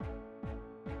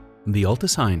The Alta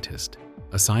Scientist,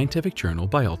 a scientific journal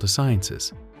by Alta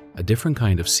Sciences, a different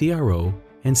kind of CRO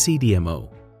and CDMO.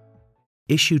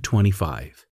 Issue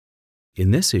 25.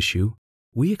 In this issue,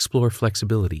 we explore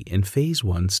flexibility in Phase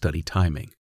 1 study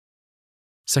timing.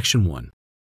 Section 1.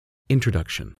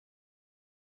 Introduction.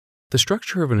 The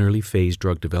structure of an early phase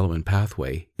drug development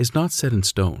pathway is not set in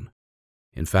stone.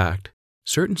 In fact,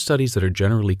 certain studies that are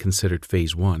generally considered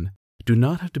Phase 1 do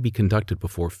not have to be conducted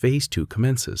before Phase 2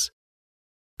 commences.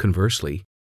 Conversely,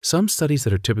 some studies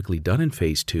that are typically done in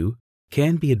Phase 2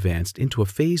 can be advanced into a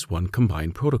Phase 1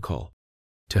 combined protocol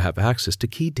to have access to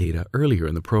key data earlier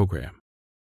in the program.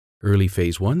 Early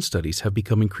Phase 1 studies have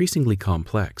become increasingly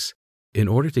complex in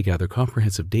order to gather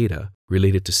comprehensive data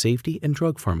related to safety and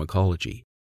drug pharmacology.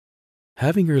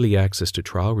 Having early access to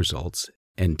trial results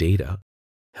and data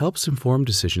helps inform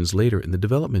decisions later in the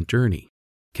development journey,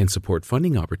 can support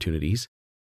funding opportunities,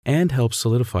 and helps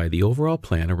solidify the overall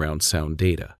plan around sound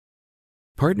data.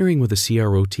 Partnering with a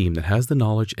CRO team that has the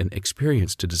knowledge and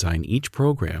experience to design each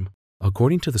program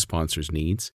according to the sponsor's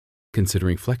needs,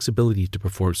 considering flexibility to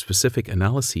perform specific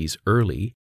analyses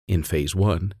early in Phase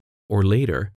 1 or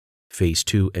later, Phase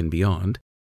 2 and beyond,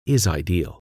 is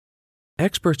ideal.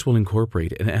 Experts will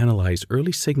incorporate and analyze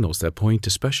early signals that point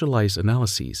to specialized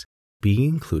analyses being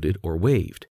included or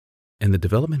waived, and the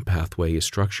development pathway is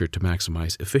structured to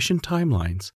maximize efficient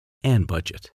timelines and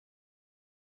budget.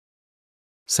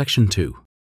 Section 2.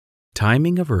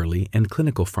 Timing of early and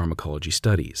clinical pharmacology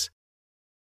studies.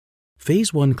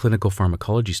 Phase 1 clinical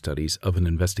pharmacology studies of an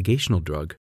investigational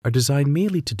drug are designed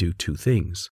mainly to do two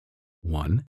things.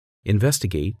 1.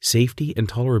 Investigate safety and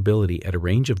tolerability at a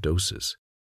range of doses,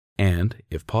 and,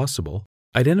 if possible,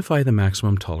 identify the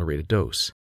maximum tolerated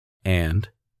dose. And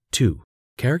 2.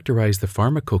 Characterize the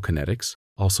pharmacokinetics,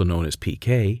 also known as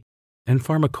PK, and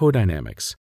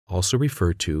pharmacodynamics, also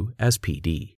referred to as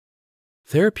PD.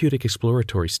 Therapeutic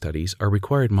exploratory studies are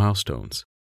required milestones,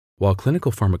 while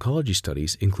clinical pharmacology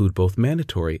studies include both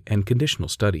mandatory and conditional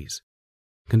studies.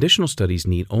 Conditional studies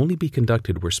need only be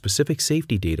conducted where specific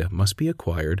safety data must be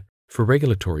acquired for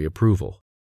regulatory approval.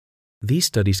 These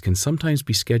studies can sometimes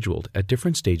be scheduled at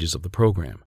different stages of the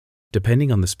program,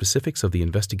 depending on the specifics of the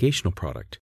investigational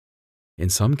product. In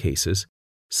some cases,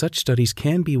 such studies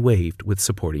can be waived with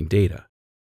supporting data.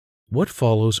 What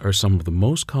follows are some of the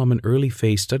most common early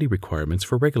phase study requirements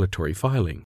for regulatory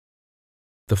filing.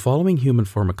 The following human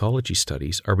pharmacology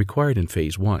studies are required in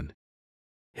Phase 1.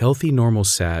 Healthy normal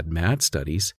SAD/MAD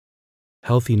studies,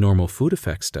 healthy normal food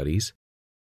effect studies,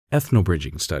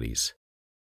 ethnobridging studies.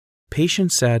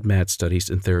 Patient SAD/MAD studies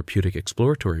in therapeutic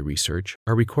exploratory research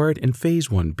are required in Phase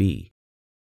 1b.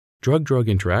 Drug-drug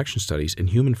interaction studies in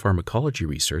human pharmacology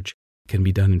research can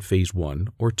be done in Phase 1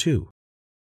 or 2.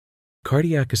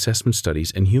 Cardiac assessment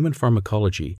studies in human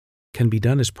pharmacology can be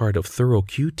done as part of thorough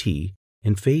QT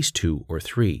in Phase 2 or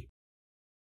 3.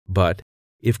 But,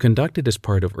 if conducted as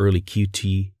part of early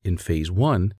QT in Phase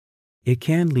 1, it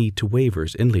can lead to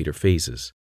waivers in later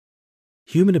phases.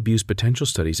 Human abuse potential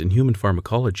studies in human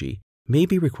pharmacology may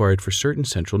be required for certain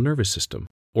central nervous system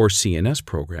or CNS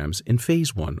programs in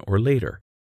Phase 1 or later,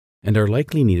 and are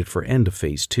likely needed for end of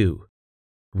Phase 2.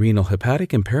 Renal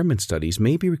hepatic impairment studies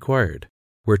may be required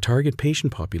where target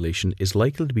patient population is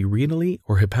likely to be renally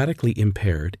or hepatically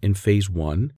impaired in Phase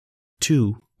 1,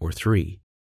 2, or 3.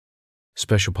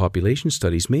 Special population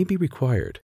studies may be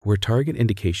required where target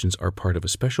indications are part of a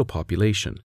special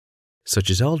population,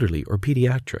 such as elderly or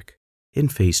pediatric, in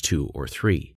Phase 2 or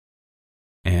 3.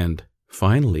 And,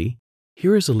 finally,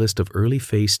 here is a list of early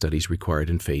phase studies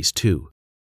required in Phase 2.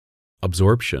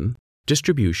 Absorption,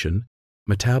 distribution,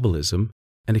 metabolism,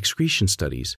 and excretion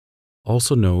studies,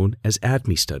 also known as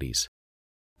ADME studies,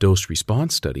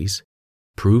 dose-response studies,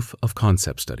 proof of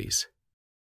concept studies.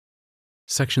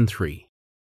 Section 3.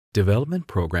 Development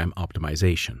Program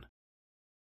Optimization.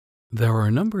 There are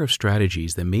a number of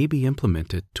strategies that may be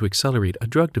implemented to accelerate a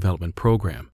drug development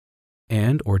program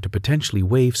and or to potentially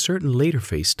waive certain later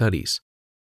phase studies,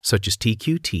 such as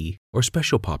TQT or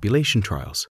special population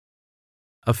trials.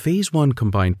 A Phase 1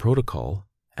 combined protocol,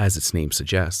 as its name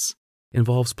suggests,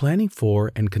 involves planning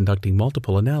for and conducting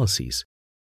multiple analyses,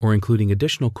 or including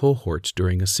additional cohorts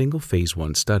during a single Phase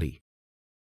 1 study.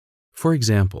 For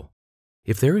example,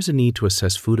 if there is a need to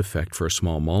assess food effect for a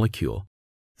small molecule,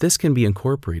 this can be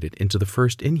incorporated into the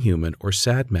first in-human or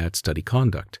SAD/MAD study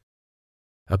conduct.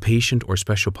 A patient or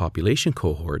special population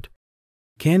cohort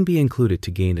can be included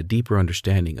to gain a deeper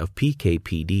understanding of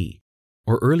PK/PD,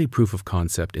 or early proof of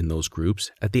concept in those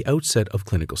groups at the outset of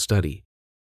clinical study.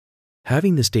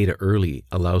 Having this data early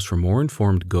allows for more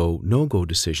informed go/no-go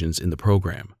decisions in the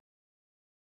program.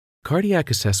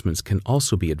 Cardiac assessments can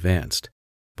also be advanced,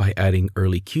 by adding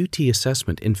early QT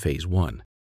assessment in Phase 1.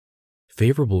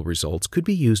 Favorable results could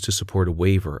be used to support a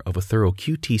waiver of a thorough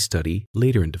QT study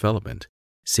later in development,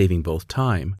 saving both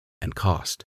time and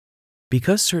cost.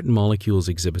 Because certain molecules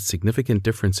exhibit significant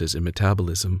differences in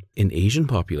metabolism in Asian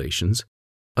populations,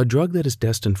 a drug that is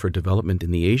destined for development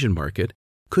in the Asian market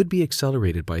could be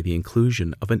accelerated by the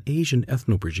inclusion of an Asian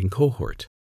ethnobridging cohort.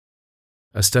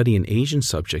 A study in Asian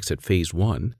subjects at Phase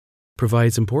 1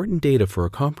 provides important data for a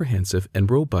comprehensive and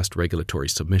robust regulatory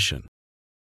submission.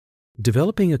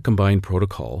 Developing a combined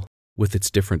protocol with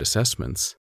its different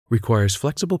assessments requires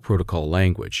flexible protocol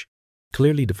language,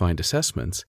 clearly defined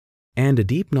assessments, and a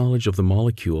deep knowledge of the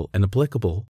molecule and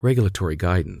applicable regulatory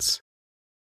guidance.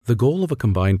 The goal of a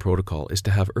combined protocol is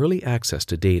to have early access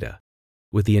to data,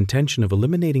 with the intention of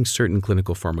eliminating certain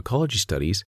clinical pharmacology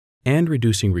studies and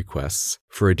reducing requests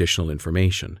for additional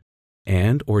information,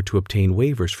 and/or to obtain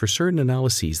waivers for certain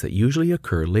analyses that usually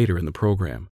occur later in the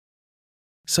program.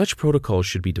 Such protocols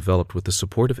should be developed with the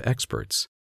support of experts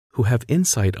who have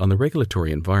insight on the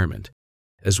regulatory environment,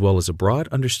 as well as a broad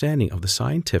understanding of the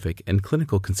scientific and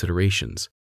clinical considerations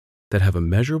that have a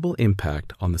measurable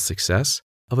impact on the success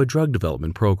of a drug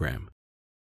development program.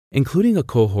 Including a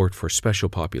cohort for special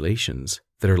populations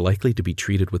that are likely to be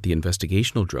treated with the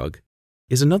investigational drug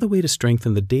is another way to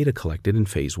strengthen the data collected in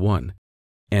Phase 1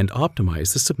 and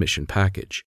optimize the submission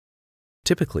package.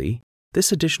 Typically,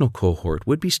 this additional cohort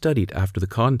would be studied after the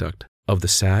conduct of the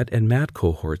SAD and MAD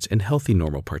cohorts in healthy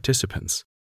normal participants.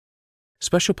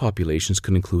 Special populations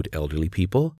could include elderly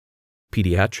people,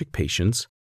 pediatric patients,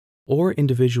 or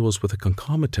individuals with a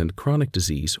concomitant chronic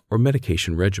disease or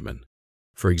medication regimen,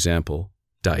 for example,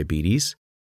 diabetes,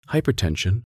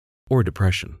 hypertension, or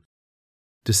depression.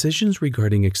 Decisions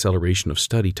regarding acceleration of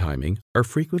study timing are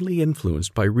frequently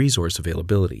influenced by resource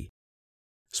availability.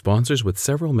 Sponsors with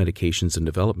several medications in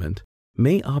development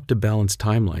may opt to balance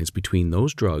timelines between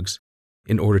those drugs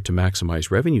in order to maximize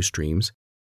revenue streams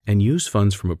and use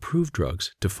funds from approved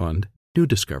drugs to fund new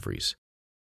discoveries.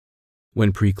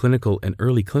 When preclinical and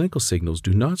early clinical signals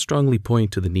do not strongly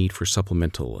point to the need for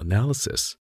supplemental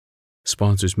analysis,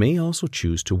 sponsors may also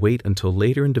choose to wait until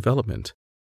later in development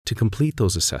to complete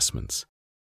those assessments.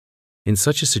 In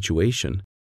such a situation,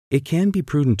 it can be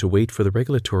prudent to wait for the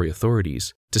regulatory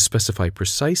authorities to specify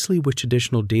precisely which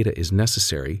additional data is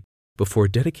necessary before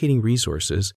dedicating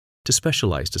resources to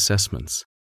specialized assessments.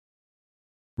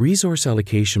 Resource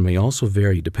allocation may also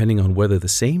vary depending on whether the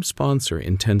same sponsor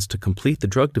intends to complete the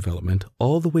drug development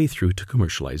all the way through to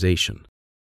commercialization.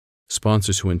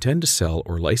 Sponsors who intend to sell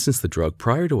or license the drug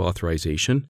prior to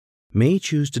authorization may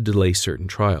choose to delay certain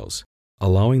trials,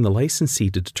 allowing the licensee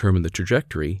to determine the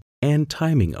trajectory and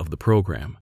timing of the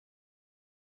program.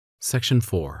 Section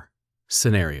 4.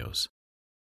 Scenarios.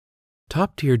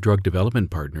 Top-tier drug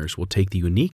development partners will take the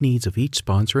unique needs of each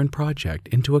sponsor and project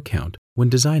into account when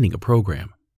designing a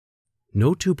program.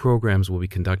 No two programs will be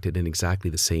conducted in exactly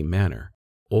the same manner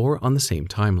or on the same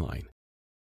timeline.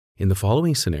 In the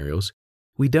following scenarios,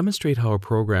 we demonstrate how a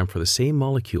program for the same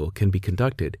molecule can be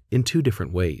conducted in two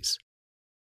different ways.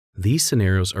 These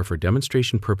scenarios are for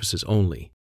demonstration purposes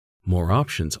only. More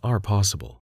options are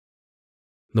possible.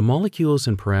 The molecules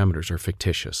and parameters are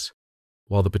fictitious,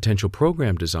 while the potential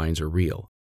program designs are real,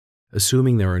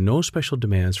 assuming there are no special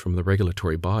demands from the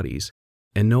regulatory bodies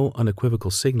and no unequivocal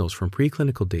signals from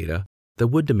preclinical data that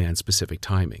would demand specific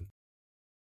timing.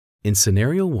 In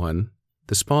Scenario 1,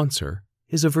 the sponsor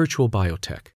is a virtual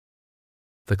biotech.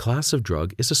 The class of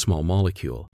drug is a small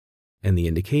molecule, and the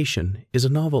indication is a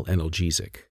novel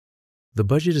analgesic. The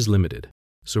budget is limited,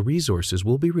 so resources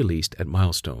will be released at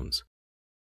milestones.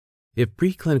 If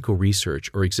preclinical research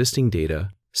or existing data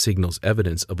signals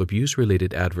evidence of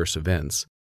abuse-related adverse events,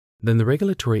 then the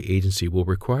regulatory agency will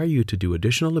require you to do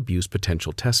additional abuse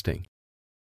potential testing.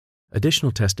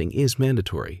 Additional testing is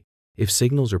mandatory if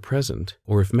signals are present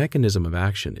or if mechanism of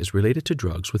action is related to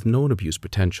drugs with known abuse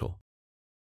potential.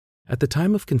 At the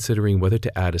time of considering whether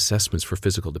to add assessments for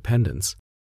physical dependence,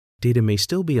 data may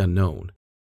still be unknown.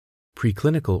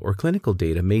 Preclinical or clinical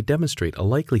data may demonstrate a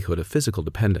likelihood of physical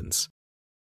dependence.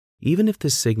 Even if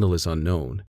this signal is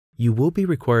unknown, you will be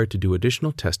required to do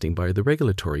additional testing by the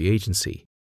regulatory agency.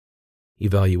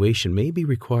 Evaluation may be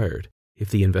required if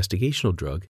the investigational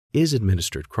drug is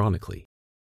administered chronically.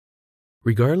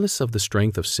 Regardless of the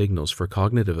strength of signals for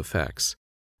cognitive effects,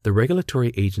 the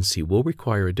regulatory agency will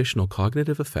require additional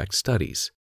cognitive effect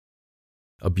studies.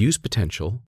 Abuse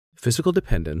potential, physical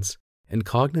dependence, and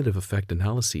cognitive effect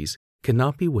analyses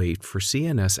cannot be waived for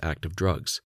CNS active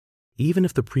drugs, even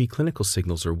if the preclinical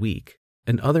signals are weak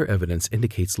and other evidence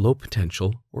indicates low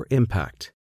potential or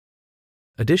impact.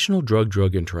 Additional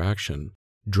drug-drug interaction,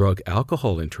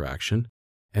 drug-alcohol interaction,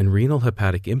 and renal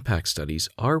hepatic impact studies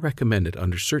are recommended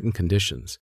under certain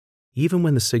conditions, even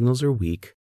when the signals are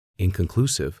weak,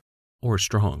 inconclusive, or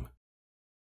strong.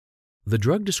 The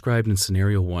drug described in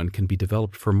Scenario 1 can be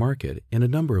developed for market in a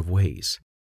number of ways.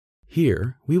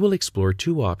 Here, we will explore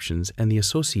two options and the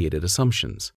associated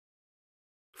assumptions.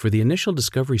 For the initial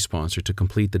discovery sponsor to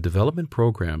complete the development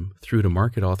program through to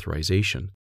market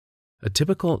authorization, a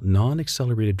typical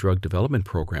non-accelerated drug development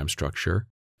program structure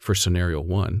for Scenario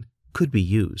 1 could be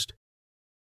used.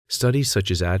 Studies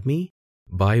such as ADME,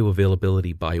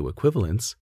 bioavailability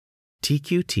bioequivalence,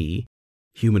 TQT,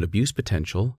 human abuse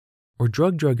potential, or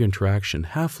drug-drug interaction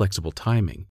have flexible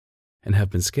timing and have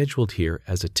been scheduled here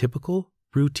as a typical,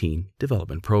 routine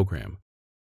development program.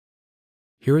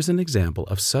 Here is an example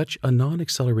of such a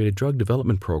non-accelerated drug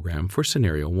development program for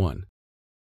Scenario 1.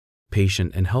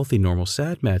 Patient and healthy normal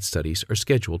SAD/MAD studies are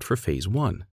scheduled for Phase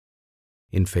 1.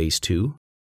 In Phase 2,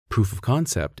 proof of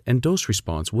concept and dose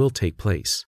response will take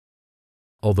place.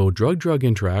 Although drug-drug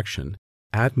interaction,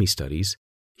 ADME studies,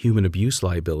 human abuse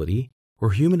liability,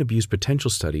 or human abuse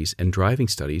potential studies and driving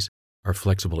studies are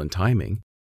flexible in timing,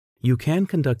 you can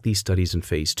conduct these studies in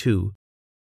Phase 2.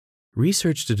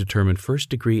 Research to determine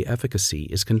first-degree efficacy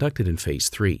is conducted in Phase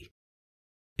 3.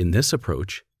 In this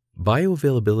approach,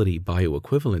 bioavailability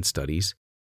bioequivalence studies,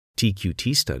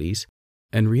 TQT studies,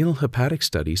 and renal hepatic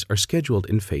studies are scheduled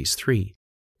in Phase 3,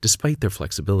 despite their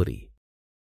flexibility.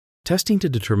 Testing to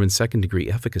determine second-degree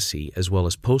efficacy as well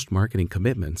as post-marketing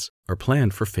commitments are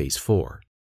planned for Phase 4.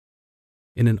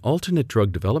 In an alternate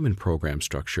drug development program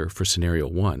structure for Scenario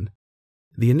 1,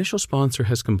 the initial sponsor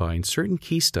has combined certain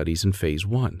key studies in Phase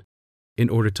 1 in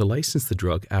order to license the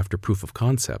drug after proof of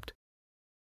concept.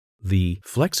 The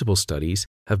flexible studies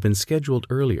have been scheduled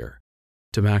earlier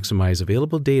to maximize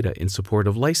available data in support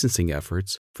of licensing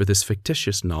efforts for this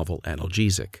fictitious novel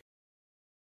analgesic.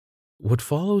 What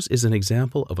follows is an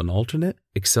example of an alternate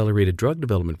accelerated drug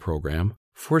development program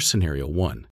for Scenario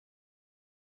 1.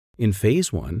 In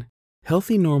Phase 1,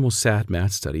 healthy normal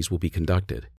SAD/MAD studies will be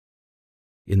conducted.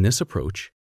 In this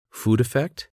approach, food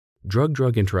effect,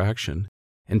 drug-drug interaction,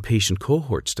 and patient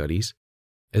cohort studies,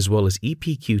 as well as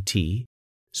EPQT,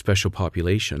 special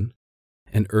population,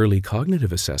 and early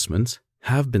cognitive assessments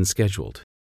have been scheduled,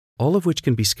 all of which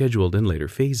can be scheduled in later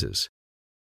phases,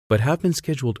 but have been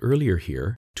scheduled earlier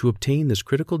here to obtain this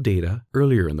critical data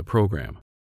earlier in the program.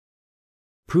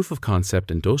 Proof of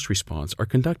concept and dose response are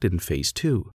conducted in Phase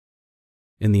 2.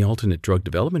 In the alternate drug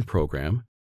development program,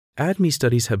 ADME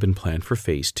studies have been planned for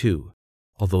Phase 2,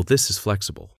 although this is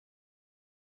flexible.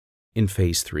 In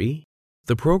Phase 3,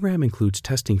 the program includes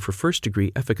testing for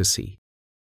first-degree efficacy.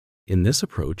 In this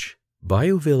approach,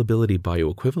 bioavailability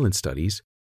bioequivalence studies,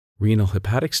 renal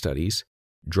hepatic studies,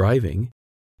 driving,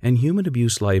 and human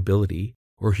abuse liability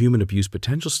or human abuse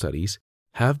potential studies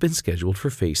have been scheduled for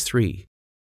Phase 3,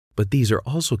 but these are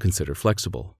also considered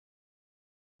flexible.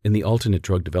 In the alternate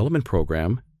drug development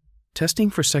program, testing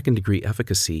for second-degree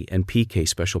efficacy and PK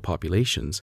special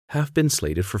populations have been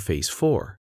slated for Phase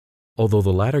 4, although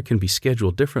the latter can be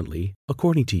scheduled differently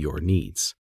according to your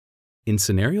needs. In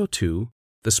Scenario 2,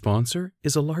 the sponsor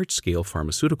is a large-scale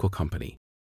pharmaceutical company.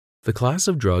 The class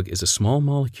of drug is a small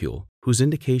molecule whose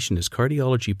indication is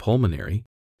cardiology pulmonary,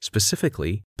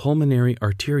 specifically pulmonary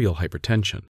arterial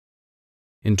hypertension.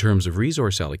 In terms of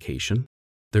resource allocation,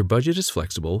 their budget is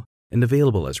flexible and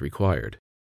available as required.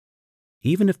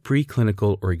 Even if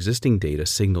preclinical or existing data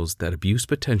signals that abuse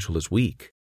potential is weak,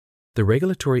 the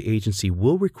regulatory agency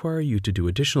will require you to do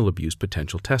additional abuse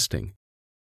potential testing.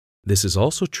 This is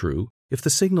also true if the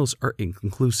signals are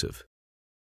inconclusive.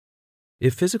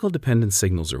 If physical dependence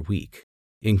signals are weak,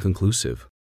 inconclusive,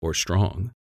 or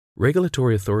strong,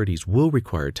 regulatory authorities will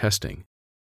require testing.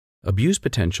 Abuse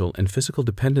potential and physical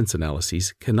dependence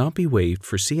analyses cannot be waived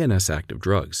for CNS active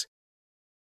drugs.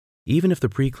 Even if the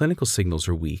preclinical signals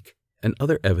are weak and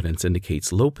other evidence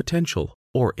indicates low potential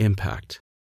or impact.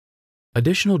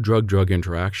 Additional drug-drug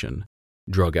interaction,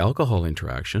 drug-alcohol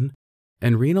interaction,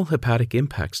 and renal hepatic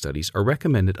impact studies are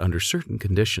recommended under certain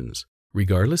conditions,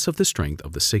 regardless of the strength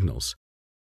of the signals.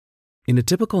 In a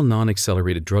typical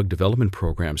non-accelerated drug development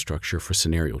program structure for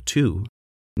Scenario 2,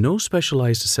 no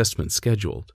specialized assessment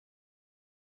scheduled.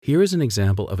 Here is an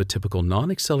example of a typical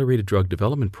non-accelerated drug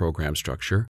development program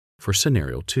structure for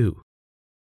Scenario 2.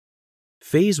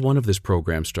 Phase 1 of this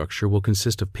program structure will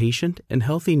consist of patient and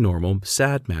healthy normal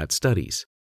SAD/MAD studies.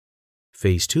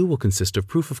 Phase 2 will consist of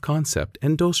proof of concept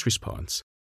and dose response,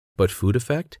 but food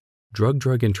effect,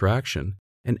 drug-drug interaction,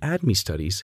 and ADME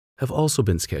studies have also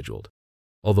been scheduled,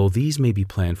 although these may be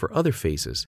planned for other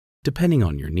phases, depending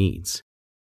on your needs.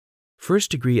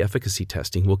 First-degree efficacy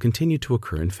testing will continue to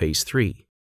occur in Phase 3.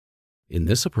 In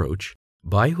this approach,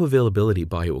 Bioavailability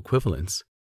bioequivalence,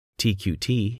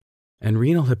 TQT, and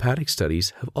renal hepatic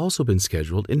studies have also been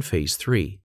scheduled in Phase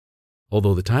 3,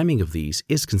 although the timing of these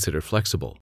is considered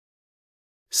flexible.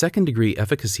 Second-degree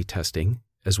efficacy testing,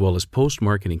 as well as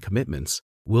post-marketing commitments,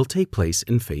 will take place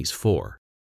in Phase 4.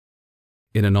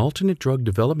 In an alternate drug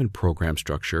development program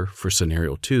structure for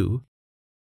Scenario 2,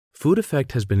 food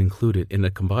effect has been included in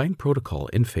a combined protocol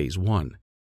in Phase 1.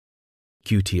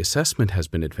 QT assessment has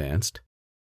been advanced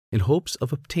in hopes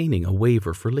of obtaining a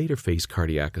waiver for later phase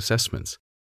cardiac assessments.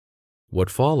 What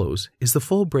follows is the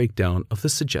full breakdown of the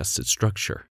suggested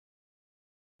structure.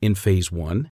 In Phase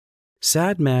 1,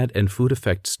 SAD, MAD, and food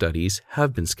effect studies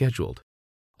have been scheduled,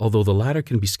 although the latter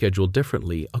can be scheduled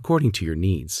differently according to your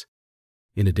needs.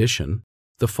 In addition,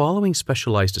 the following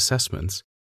specialized assessments,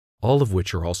 all of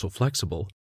which are also flexible,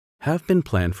 have been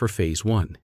planned for Phase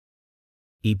 1: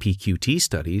 EPQT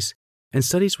studies and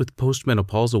studies with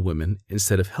postmenopausal women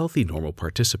instead of healthy normal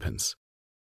participants.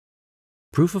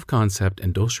 Proof of concept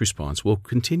and dose response will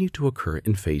continue to occur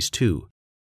in Phase 2,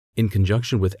 in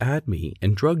conjunction with ADME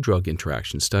and drug-drug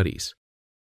interaction studies.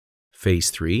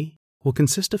 Phase 3 will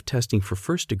consist of testing for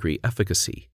first-degree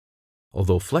efficacy,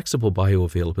 although flexible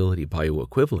bioavailability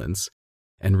bioequivalence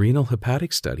and renal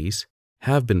hepatic studies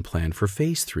have been planned for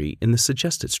Phase 3 in the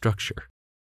suggested structure.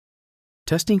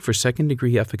 Testing for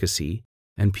second-degree efficacy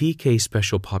and PK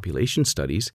special population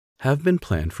studies have been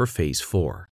planned for Phase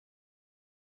 4.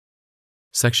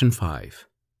 Section 5.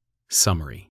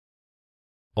 Summary.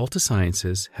 Alta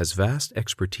Sciences has vast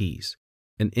expertise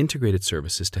and integrated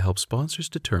services to help sponsors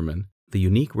determine the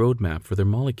unique roadmap for their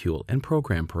molecule and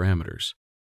program parameters.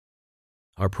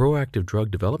 Our proactive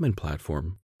drug development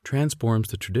platform transforms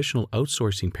the traditional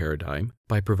outsourcing paradigm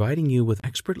by providing you with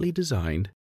expertly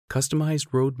designed, customized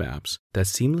roadmaps that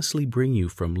seamlessly bring you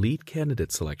from lead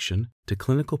candidate selection to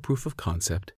clinical proof of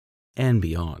concept and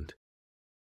beyond.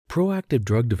 Proactive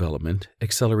drug development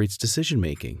accelerates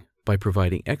decision-making by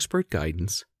providing expert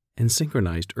guidance and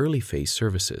synchronized early-phase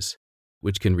services,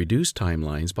 which can reduce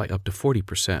timelines by up to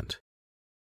 40%.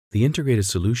 The integrated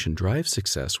solution drives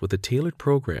success with a tailored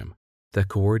program that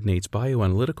coordinates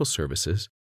bioanalytical services,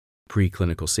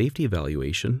 preclinical safety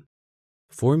evaluation,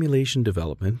 formulation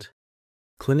development,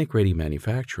 clinic-ready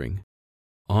manufacturing,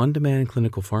 on-demand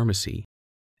clinical pharmacy,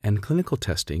 and clinical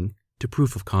testing to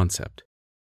proof of concept,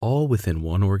 all within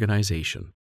one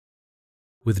organization.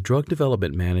 With drug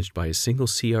development managed by a single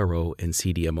CRO and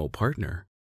CDMO partner,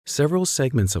 several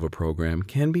segments of a program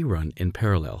can be run in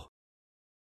parallel.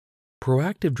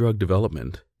 Proactive drug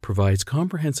development provides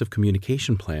comprehensive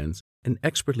communication plans and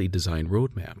expertly designed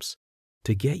roadmaps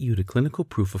to get you to clinical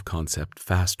proof of concept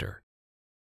faster.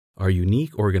 Our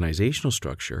unique organizational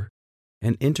structure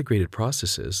and integrated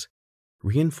processes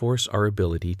reinforce our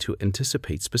ability to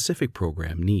anticipate specific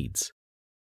program needs.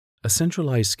 A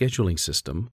centralized scheduling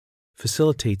system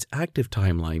facilitates active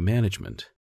timeline management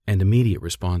and immediate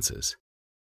responses.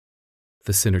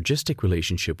 The synergistic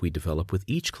relationship we develop with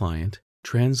each client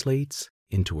translates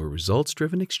into a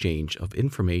results-driven exchange of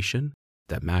information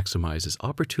that maximizes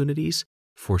opportunities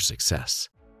for success.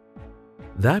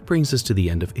 That brings us to the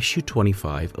end of issue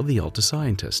 25 of the Alta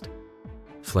Scientist,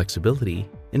 Flexibility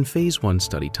in Phase 1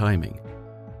 Study Timing.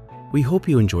 We hope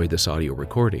you enjoyed this audio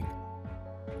recording.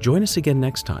 Join us again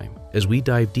next time as we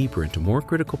dive deeper into more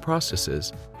critical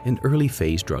processes in early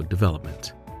phase drug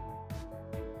development.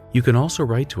 You can also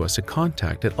write to us at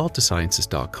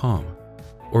contact@altasciences.com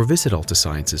or visit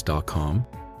altasciences.com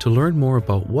to learn more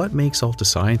about what makes Alta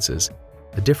Sciences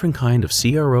a different kind of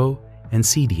CRO and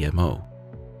CDMO.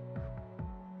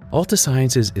 Alta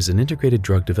Sciences is an integrated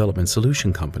drug development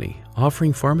solution company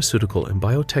offering pharmaceutical and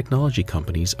biotechnology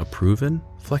companies a proven,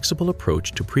 flexible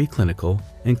approach to preclinical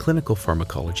and clinical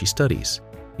pharmacology studies,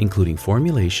 including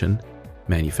formulation,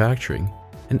 manufacturing,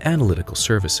 and analytical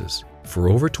services. For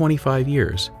over 25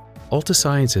 years, Alta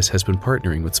Sciences has been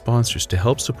partnering with sponsors to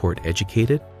help support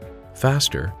educated,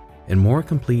 faster, and more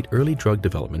complete early drug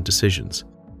development decisions.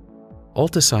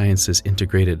 Alta Sciences'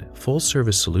 integrated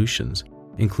full-service solutions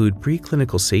include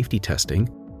preclinical safety testing,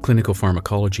 clinical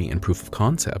pharmacology and proof of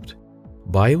concept,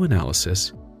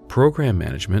 bioanalysis, program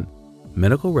management,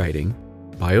 medical writing,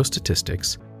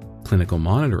 biostatistics, clinical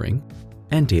monitoring,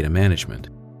 and data management,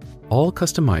 all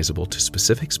customizable to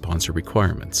specific sponsor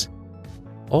requirements.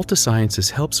 Alta Sciences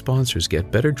helps sponsors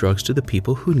get better drugs to the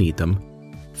people who need them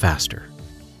faster.